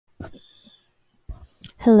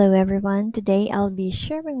Hello everyone, today I'll be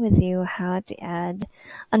sharing with you how to add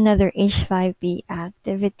another H5P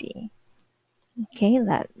activity. Okay,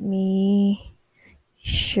 let me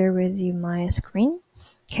share with you my screen.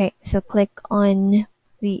 Okay, so click on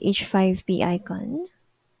the H5P icon.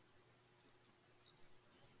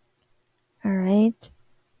 Alright,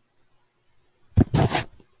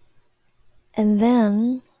 and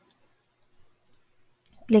then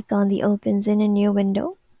click on the opens in a new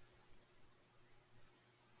window.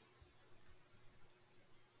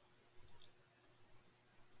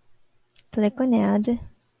 Click on add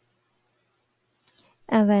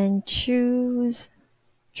and then choose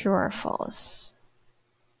true or false.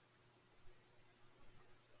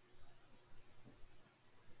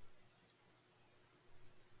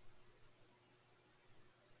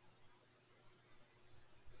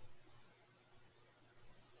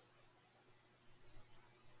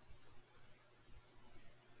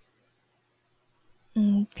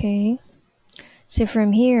 Okay, so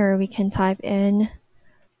from here we can type in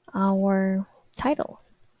our title,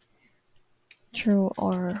 true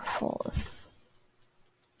or false.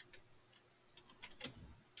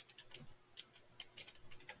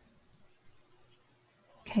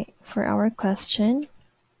 Okay, for our question,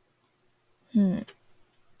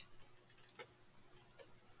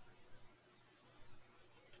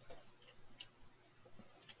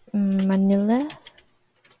 Manila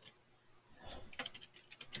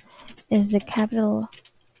is the capital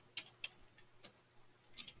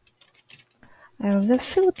of the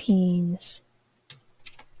Philippines.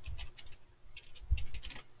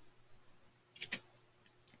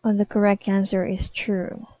 Oh, the correct answer is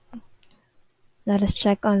true. Let us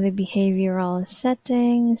check on the behavioral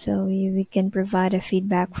setting so we can provide a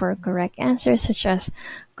feedback for a correct answer such as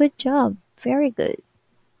good job, very good.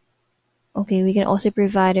 Okay, we can also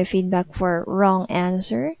provide a feedback for wrong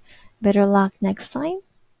answer, better luck next time.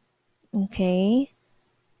 Okay,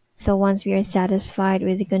 so once we are satisfied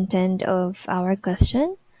with the content of our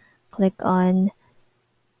question, click on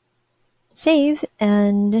save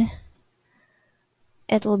and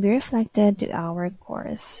it will be reflected to our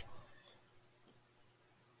course.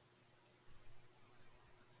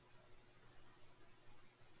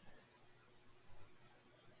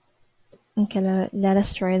 Okay, let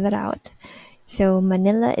us try that out. So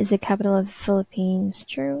Manila is the capital of the Philippines,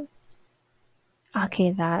 true?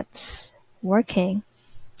 Okay, that's working.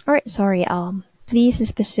 Alright, sorry, please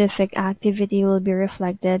specific activity will be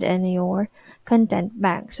reflected in your content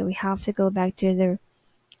bank. So we have to go back to the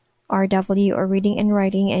RW or reading and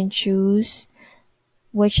writing and choose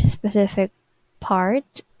which specific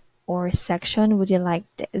part or section would you like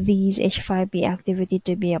these H5P activity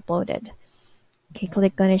to be uploaded. Okay,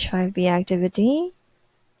 click on H5P activity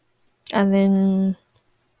and then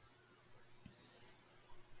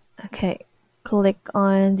click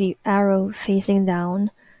on the arrow facing down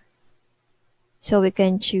so we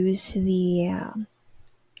can choose the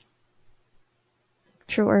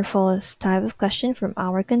true or false type of question from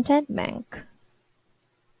our content bank.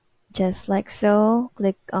 Just like so,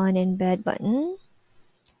 click on embed button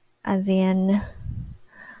and then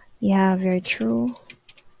you have your true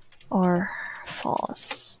or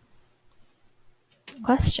false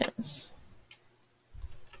questions.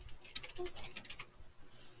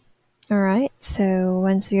 Alright, so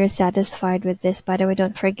once we are satisfied with this, by the way,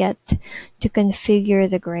 don't forget to configure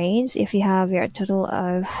the grades. If you have your total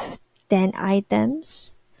of 10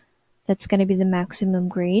 items, that's going to be the maximum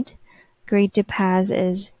grade. Grade to pass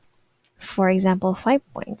is, for example, 5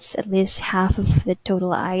 points, at least half of the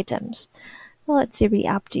total items. Well, it's really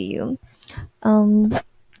up to you.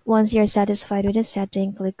 Once you're satisfied with the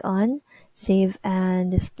setting, click on Save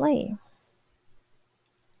and Display.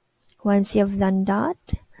 Once you've done that,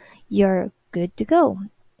 you're good to go.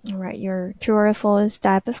 Alright, your true or false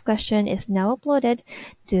type of question is now uploaded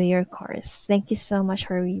to your course. Thank you so much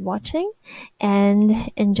for watching and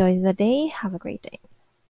enjoy the day. Have a great day.